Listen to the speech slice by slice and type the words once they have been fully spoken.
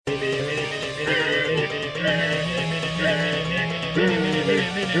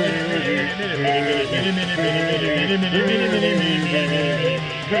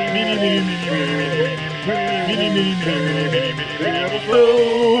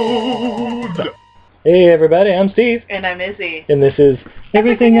Hey everybody, I'm Steve. And I'm Izzy. And this is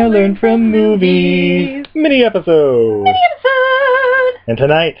Everything I Learned from Movies mini-episode. And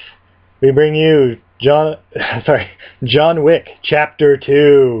tonight, we bring you John Wick, Chapter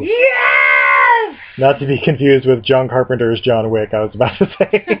 2. Yes! Not to be confused with John Carpenter's John Wick, I was about to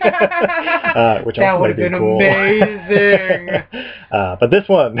say. Which that also would have be been cool. amazing. But this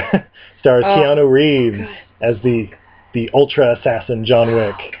one stars Keanu Reeves as the ultra assassin John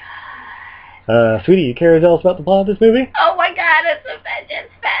Wick. Sweetie, you care to tell us about the plot of this movie? Oh my god, it's a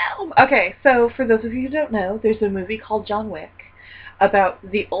vengeance film! Okay, so for those of you who don't know, there's a movie called John Wick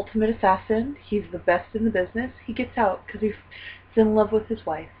about the ultimate assassin. He's the best in the business. He gets out because he's in love with his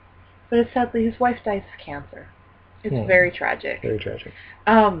wife. But sadly, his wife dies of cancer. It's very tragic. Very tragic.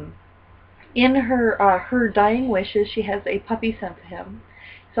 In her dying wishes, she has a puppy sent to him.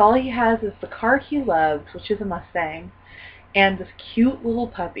 So all he has is the car he loves, which is a Mustang, and this cute little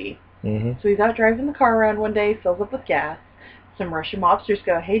puppy. Mm-hmm. So he's out driving the car around one day, fills up with gas. Some Russian mobsters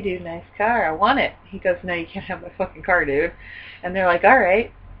go, "Hey dude, nice car, I want it." He goes, "No, you can't have my fucking car, dude." And they're like,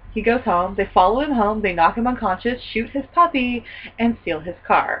 "Alright." He goes home, they follow him home, they knock him unconscious, shoot his puppy, and steal his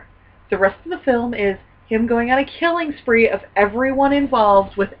car. The rest of the film is him going on a killing spree of everyone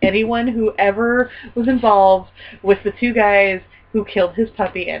involved with anyone who ever was involved with the two guys who killed his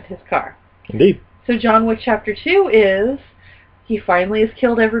puppy and his car. Indeed. So John Wick Chapter 2 is... he finally has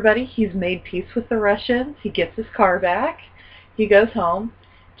killed everybody. He's made peace with the Russians. He gets his car back. He goes home.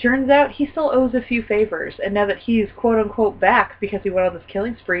 Turns out he still owes a few favors. And now that he's quote-unquote back because he went on this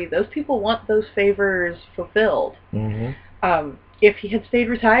killing spree, those people want those favors fulfilled. Mm-hmm. If he had stayed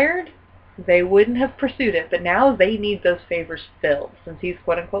retired, they wouldn't have pursued it. But now they need those favors filled since he's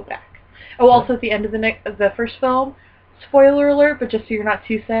quote-unquote back. Oh, also at the end of the first film, spoiler alert, but just so you're not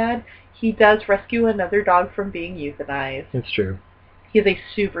too sad, he does rescue another dog from being euthanized. It's true. He's a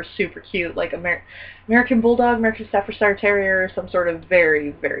super, super cute, like American Bulldog, American Staffordshire Terrier, some sort of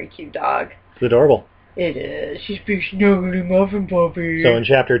very, very cute dog. It's adorable. It is. She's big snuggly muffin puppy. So in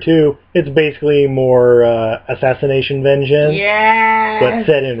Chapter 2, it's basically more assassination vengeance. Yeah. But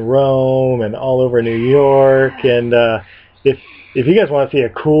set in Rome and all over New York. And if you guys want to see a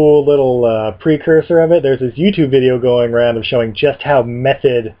cool little precursor of it, there's this YouTube video going around of showing just how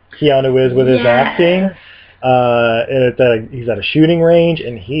method Keanu is with his acting. And he's at a shooting range,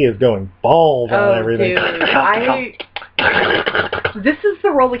 and he is going balls on everything. Dude, this is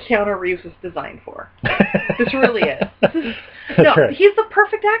the role that Keanu Reeves was designed for. This really is. Right. He's the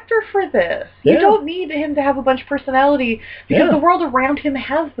perfect actor for this. Yeah. You don't need him to have a bunch of personality because the world around him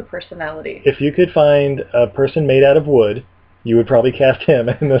has the personality. If you could find a person made out of wood, you would probably cast him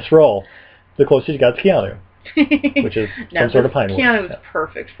in this role. The closest you got is Keanu, which is some sort of pine wood. Keanu is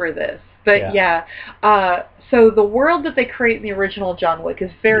perfect for this. But so the world that they create in the original John Wick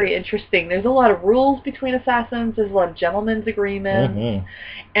is very interesting. There's a lot of rules between assassins. There's a lot of gentlemen's agreements. Mm-hmm.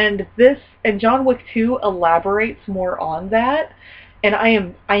 And John Wick 2 elaborates more on that. And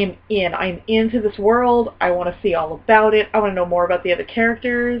I'm into this world. I want to see all about it. I want to know more about the other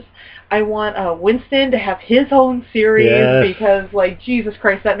characters. I want Winston to have his own series because, like, Jesus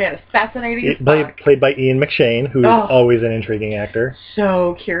Christ, that man is fascinating as fuck. Played by Ian McShane, who's always an intriguing actor.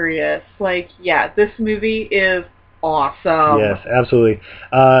 So curious. Like, yeah, this movie is awesome. Yes, absolutely.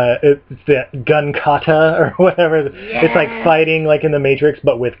 It's that gun kata or whatever. Yeah. It's like fighting like in the Matrix,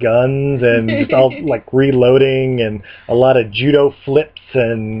 but with guns and just all like reloading and a lot of judo flips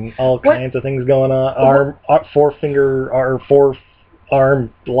and all kinds of things going on. Four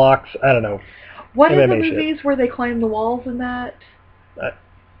arm locks. I don't know. What are the movies where they climb the walls in that?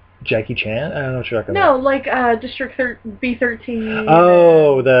 Jackie Chan? I don't know what you're talking about. No, like District B-13.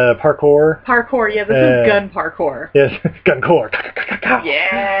 Oh, the parkour? Parkour, yeah. This is gun parkour. Yes, guncore.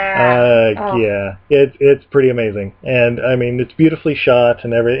 Yeah. Yeah. It's pretty amazing. And, I mean, it's beautifully shot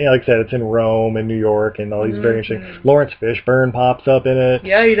and everything. Like I said, it's in Rome and New York and all these very interesting... Lawrence Fishburne pops up in it.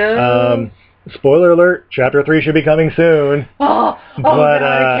 Yeah, he does. Spoiler alert, Chapter 3 should be coming soon. God, it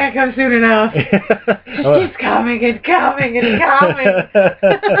can't come soon enough. It's coming.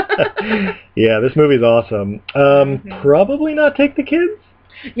 Yeah, this movie's awesome. Probably not take the kids.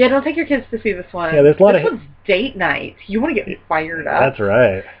 Yeah, don't take your kids to see this one. Yeah, there's a lot this one's date night. You want to get fired up. That's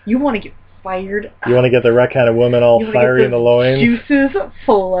right. You want to get fired up. You want to get the right kind of woman all You wanna fiery get in the those loins, juices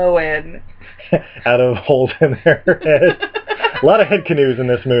flowing. Juices flowing. out of holes in their head. A lot of head canoes in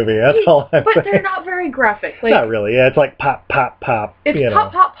this movie. That's all I'm But saying. they're not very graphic. Like, Not really. Yeah, it's like pop, pop, pop. it's you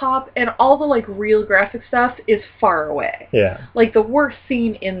pop, know. pop, pop, and all the like real graphic stuff is far away. Yeah. Like the worst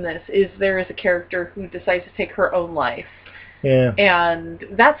scene in this is there is a character who decides to take her own life. Yeah. And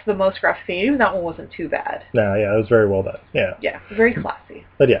that's the most graphic scene. Even that one wasn't too bad. No, yeah, it was very well done. Yeah. Yeah, very classy.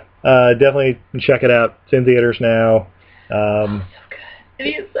 But yeah, definitely check it out. It's in theaters now. So good. And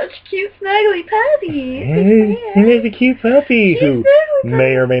he is such a cute, snuggly puppy. He is a cute puppy He's who snuggly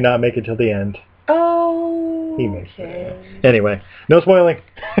may or may not make it till the end. Oh, He makes okay. it. Anyway, no spoiling.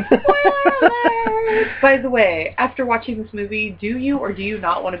 Spoiler alert! By the way, after watching this movie, do you or do you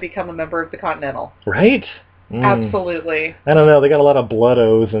not want to become a member of the Continental? Right? Absolutely. I don't know. They got a lot of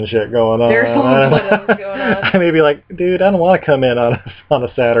blood-O's and shit going on. There's a lot of blood-O's going on. I may be like, dude, I don't want to come in on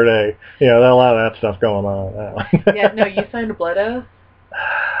a Saturday. You know, there's a lot of that stuff going on. Yeah, no, you signed a blood oath.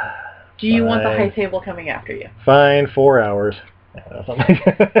 Do you want the Fine. high table coming after you? Fine, 4 hours. All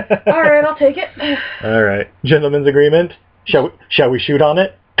right, I'll take it. All right. Gentleman's agreement. Shall we shoot on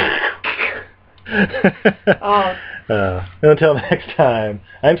it? Until next time,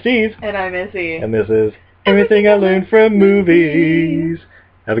 I'm Steve. And I'm Izzy. And this is Everything I Learned from Movies.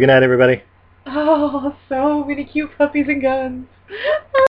 Have a good night, everybody. Oh, so many cute puppies and guns.